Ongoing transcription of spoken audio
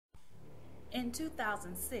In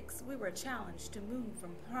 2006, we were challenged to move from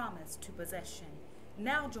promise to possession.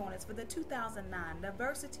 Now join us for the 2009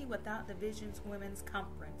 Diversity Without Divisions Women's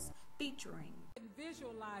Conference, featuring.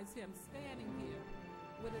 Visualize him standing here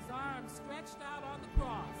with his arms stretched out on the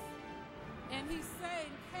cross. And he's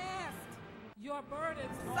saying, cast your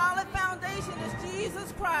burdens. Solid foundation is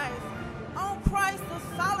Jesus Christ. On Christ, the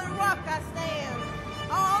solid rock I stand.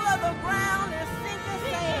 All of the ground is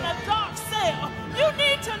sinking sand. In a dark cell, you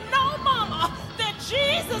need to know, mama, that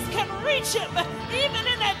Jesus can reach him even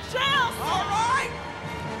in that jail cell. All right.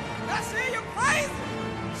 Let's hear you praise him.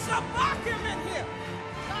 Shabak him in here.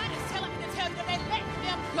 God is telling me to tell you that they let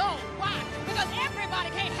them go. Why? Because everybody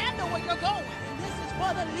can't handle where you're going. This is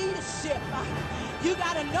for the leadership. You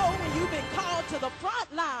got to know when you've been called to the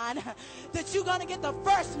front line that you're going to get the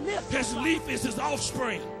first missile. His leaf is his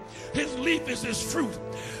offspring. His leaf is his fruit.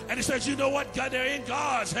 And he says, you know what? God, they're in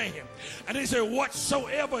God's hand. And he said,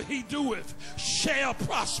 whatsoever he doeth shall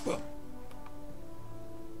prosper.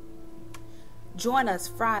 Join us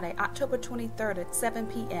Friday, October 23rd at 7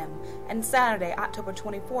 p.m. and Saturday, October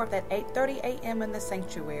 24th at 8:30 a.m. in the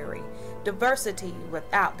sanctuary. Diversity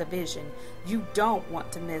without division. You don't want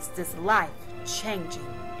to miss this life-changing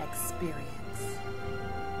experience.